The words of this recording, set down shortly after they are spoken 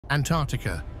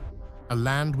Antarctica, a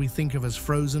land we think of as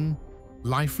frozen,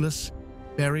 lifeless,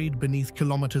 buried beneath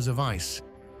kilometers of ice,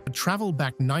 but travel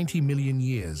back 90 million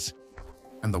years,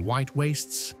 and the white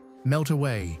wastes melt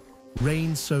away,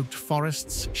 rain-soaked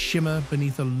forests shimmer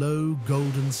beneath a low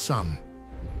golden sun.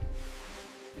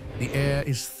 The air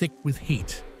is thick with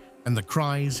heat and the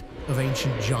cries of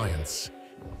ancient giants.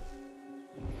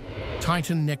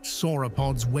 Titan-necked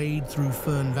sauropods wade through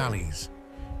fern valleys.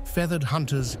 Feathered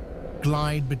hunters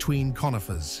glide between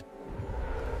conifers.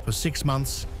 For 6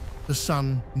 months, the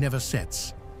sun never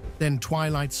sets. Then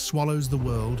twilight swallows the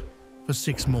world for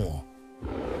 6 more.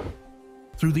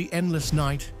 Through the endless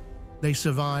night, they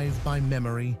survive by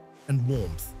memory and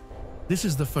warmth. This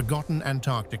is the forgotten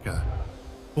Antarctica,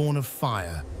 born of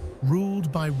fire,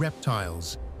 ruled by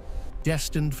reptiles,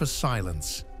 destined for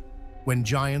silence, when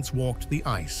giants walked the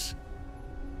ice.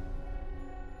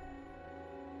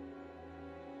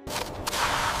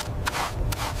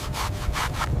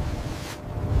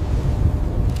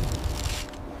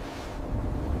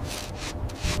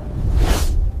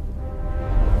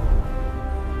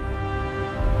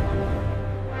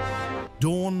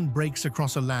 Dawn breaks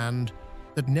across a land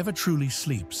that never truly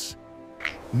sleeps.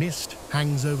 Mist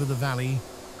hangs over the valley,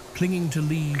 clinging to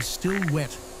leaves still wet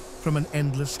from an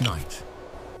endless night.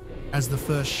 As the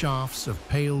first shafts of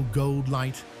pale gold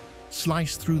light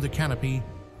slice through the canopy,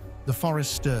 the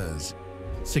forest stirs.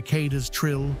 Cicadas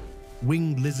trill,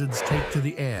 winged lizards take to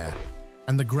the air,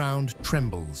 and the ground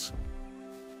trembles.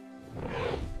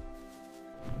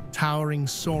 Towering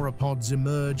sauropods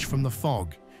emerge from the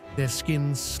fog, their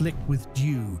skins slick with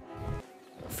dew,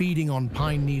 feeding on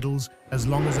pine needles as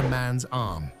long as a man's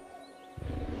arm.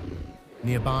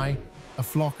 Nearby, a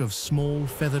flock of small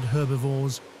feathered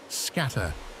herbivores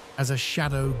scatter as a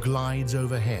shadow glides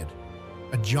overhead,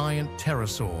 a giant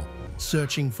pterosaur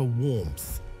searching for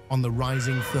warmth on the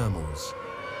rising thermals.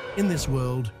 In this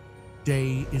world,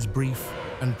 day is brief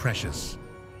and precious.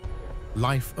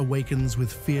 Life awakens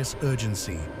with fierce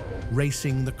urgency,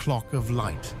 racing the clock of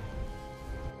light.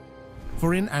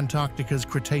 For in Antarctica's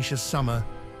Cretaceous summer,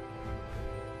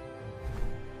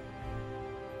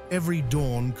 every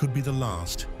dawn could be the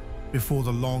last before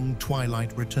the long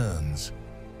twilight returns.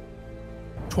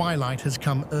 Twilight has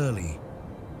come early.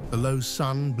 The low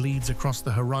sun bleeds across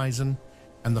the horizon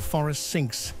and the forest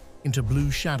sinks into blue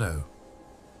shadow.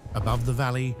 Above the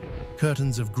valley,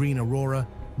 curtains of green aurora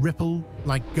ripple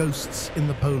like ghosts in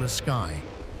the polar sky.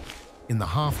 In the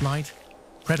half-light,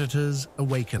 predators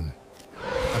awaken.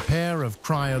 A pair of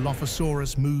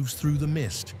Cryolophosaurus moves through the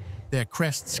mist, their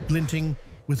crests glinting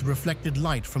with reflected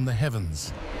light from the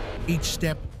heavens. Each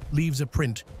step leaves a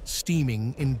print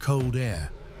steaming in cold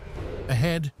air.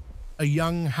 Ahead, a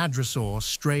young hadrosaur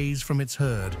strays from its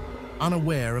herd,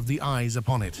 unaware of the eyes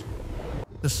upon it.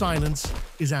 The silence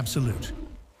is absolute,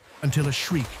 until a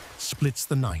shriek splits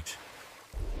the night.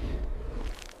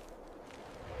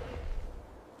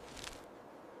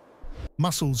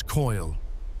 Muscles coil,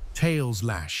 tails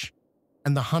lash,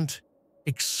 and the hunt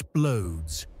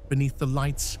explodes beneath the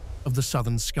lights of the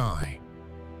southern sky.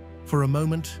 For a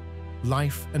moment,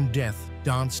 life and death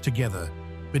dance together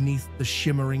beneath the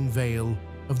shimmering veil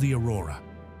of the Aurora.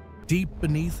 Deep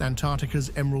beneath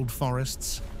Antarctica's emerald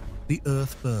forests, the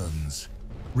earth burns.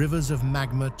 Rivers of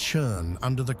magma churn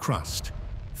under the crust,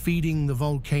 feeding the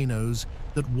volcanoes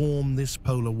that warm this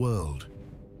polar world.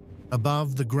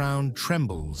 Above, the ground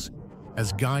trembles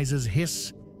as geysers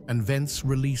hiss and vents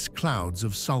release clouds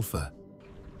of sulfur.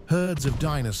 Herds of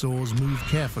dinosaurs move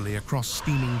carefully across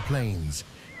steaming plains,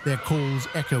 their calls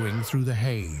echoing through the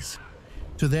haze.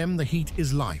 To them, the heat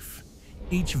is life,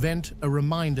 each vent a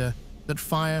reminder that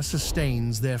fire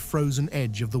sustains their frozen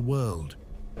edge of the world.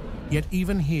 Yet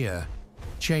even here,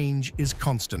 change is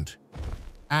constant.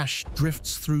 Ash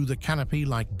drifts through the canopy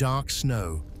like dark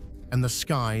snow, and the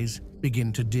skies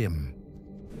begin to dim.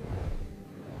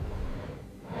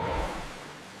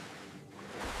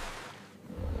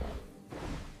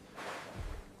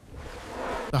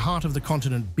 The heart of the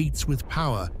continent beats with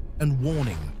power and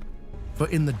warning, for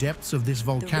in the depths of this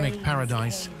volcanic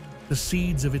paradise, the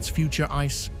seeds of its future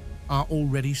ice are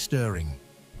already stirring.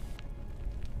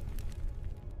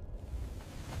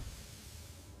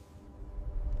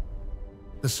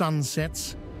 The sun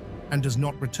sets and does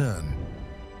not return.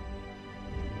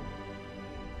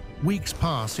 Weeks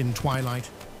pass in twilight,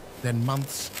 then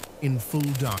months in full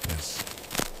darkness.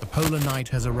 The polar night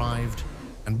has arrived,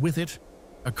 and with it,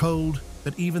 a cold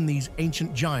that even these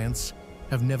ancient giants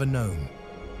have never known.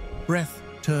 Breath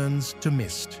turns to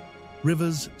mist,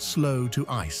 rivers slow to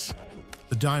ice.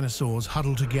 The dinosaurs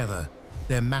huddle together,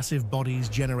 their massive bodies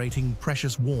generating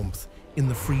precious warmth in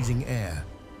the freezing air.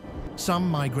 Some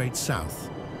migrate south,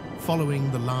 following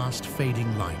the last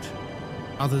fading light.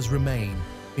 Others remain,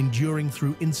 enduring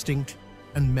through instinct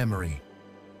and memory.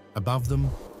 Above them,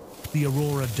 the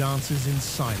Aurora dances in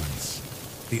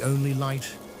silence, the only light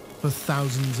for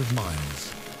thousands of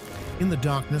miles. In the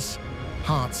darkness,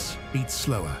 hearts beat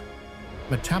slower.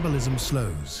 Metabolism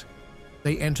slows.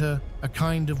 They enter a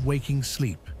kind of waking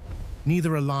sleep,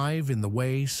 neither alive in the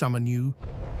way summer knew,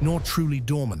 nor truly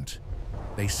dormant.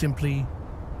 They simply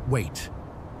wait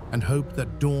and hope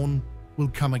that dawn will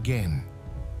come again.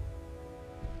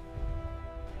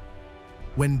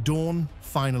 When dawn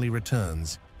finally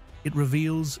returns, it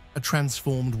reveals a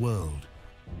transformed world.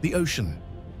 The ocean,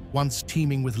 once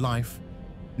teeming with life,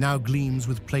 now gleams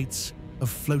with plates of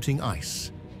floating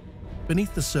ice.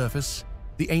 Beneath the surface,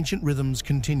 the ancient rhythms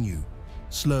continue,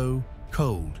 slow,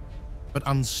 cold, but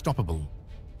unstoppable.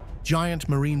 Giant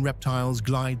marine reptiles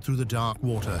glide through the dark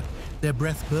water, their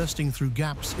breath bursting through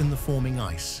gaps in the forming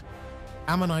ice.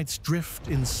 Ammonites drift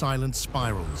in silent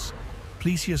spirals.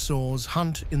 Plesiosaurs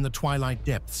hunt in the twilight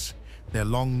depths, their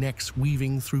long necks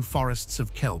weaving through forests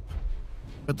of kelp.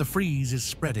 But the freeze is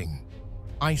spreading.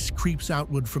 Ice creeps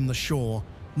outward from the shore,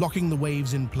 locking the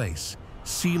waves in place,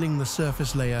 sealing the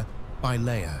surface layer by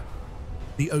layer.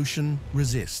 The ocean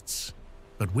resists,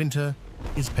 but winter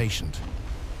is patient.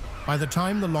 By the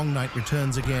time the long night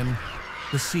returns again,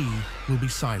 the sea will be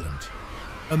silent,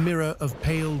 a mirror of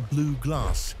pale blue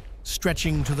glass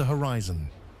stretching to the horizon,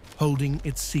 holding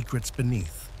its secrets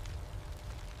beneath.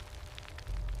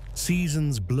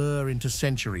 Seasons blur into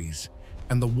centuries,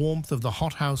 and the warmth of the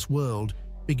hothouse world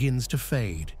begins to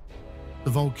fade.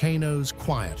 The volcanoes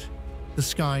quiet, the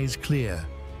skies clear,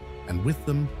 and with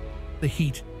them, the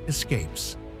heat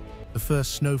escapes. The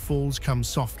first snowfalls come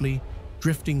softly,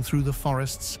 drifting through the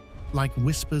forests like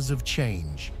whispers of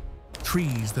change.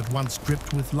 Trees that once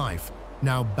dripped with life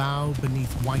now bow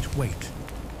beneath white weight.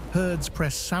 Herds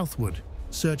press southward,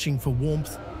 searching for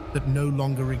warmth that no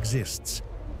longer exists.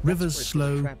 Rivers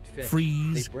slow,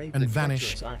 freeze, and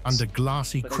vanish under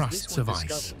glassy crusts of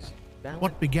ice.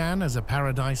 What began as a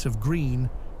paradise of green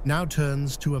now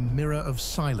turns to a mirror of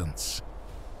silence.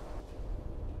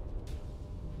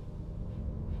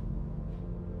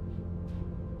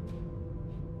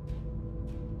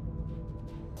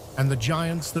 And the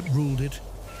giants that ruled it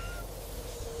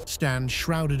stand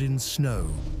shrouded in snow.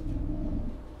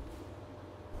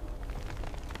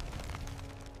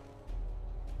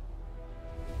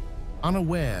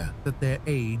 Unaware that their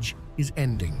age is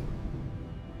ending.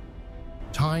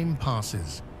 Time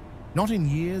passes, not in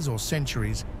years or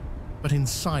centuries, but in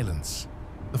silence.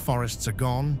 The forests are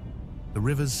gone, the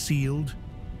rivers sealed,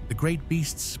 the great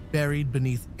beasts buried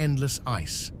beneath endless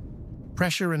ice.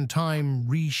 Pressure and time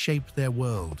reshape their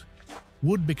world.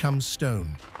 Wood becomes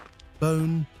stone,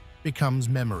 bone becomes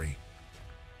memory.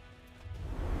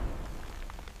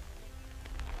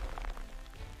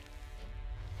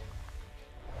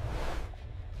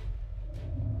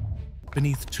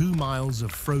 Beneath 2 miles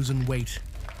of frozen weight,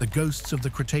 the ghosts of the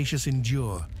Cretaceous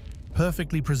endure,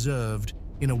 perfectly preserved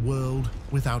in a world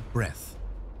without breath.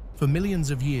 For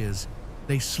millions of years,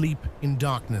 they sleep in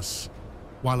darkness,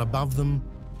 while above them,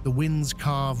 the winds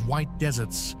carve white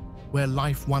deserts where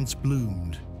life once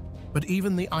bloomed. But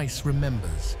even the ice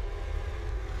remembers.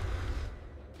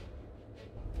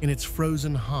 In its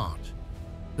frozen heart,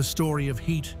 the story of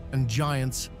heat and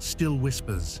giants still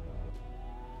whispers,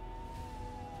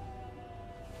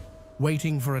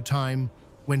 waiting for a time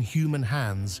when human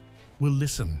hands will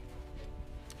listen.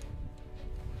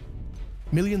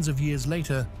 Millions of years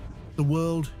later, the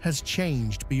world has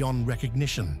changed beyond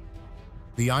recognition.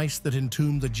 The ice that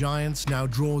entombed the giants now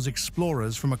draws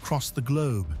explorers from across the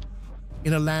globe.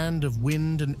 In a land of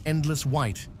wind and endless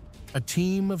white, a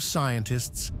team of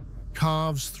scientists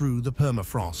carves through the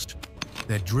permafrost,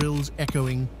 their drills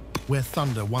echoing where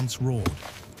thunder once roared.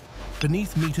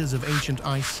 Beneath meters of ancient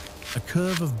ice, a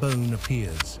curve of bone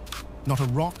appears. Not a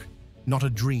rock, not a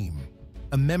dream.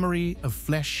 A memory of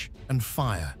flesh and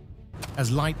fire. As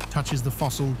light touches the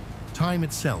fossil, time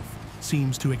itself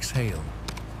seems to exhale.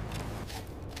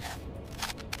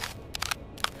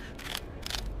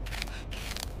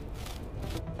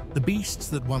 The beasts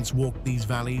that once walked these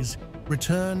valleys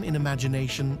return in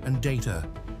imagination and data,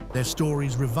 their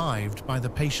stories revived by the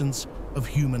patience of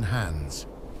human hands.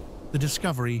 The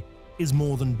discovery is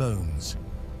more than bones.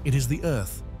 It is the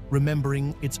Earth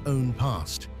remembering its own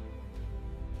past.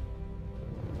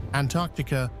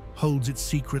 Antarctica holds its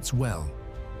secrets well.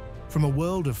 From a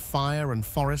world of fire and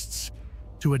forests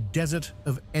to a desert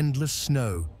of endless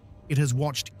snow, it has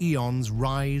watched eons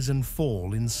rise and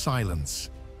fall in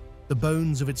silence. The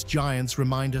bones of its giants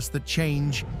remind us that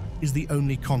change is the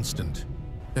only constant,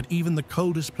 that even the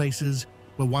coldest places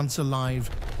were once alive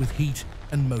with heat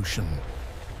and motion.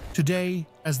 Today,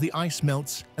 as the ice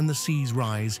melts and the seas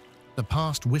rise, the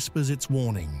past whispers its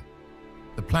warning.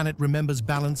 The planet remembers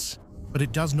balance, but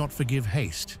it does not forgive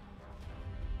haste.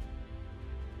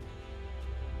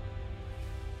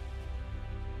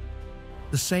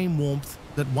 The same warmth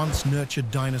that once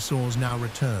nurtured dinosaurs now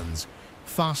returns,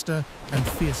 faster and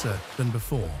fiercer than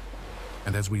before.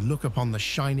 And as we look upon the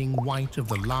shining white of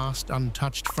the last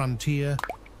untouched frontier,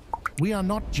 we are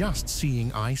not just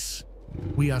seeing ice,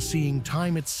 we are seeing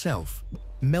time itself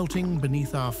melting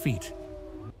beneath our feet.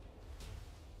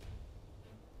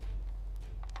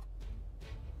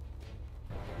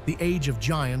 The age of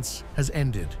giants has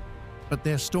ended, but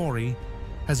their story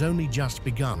has only just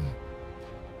begun.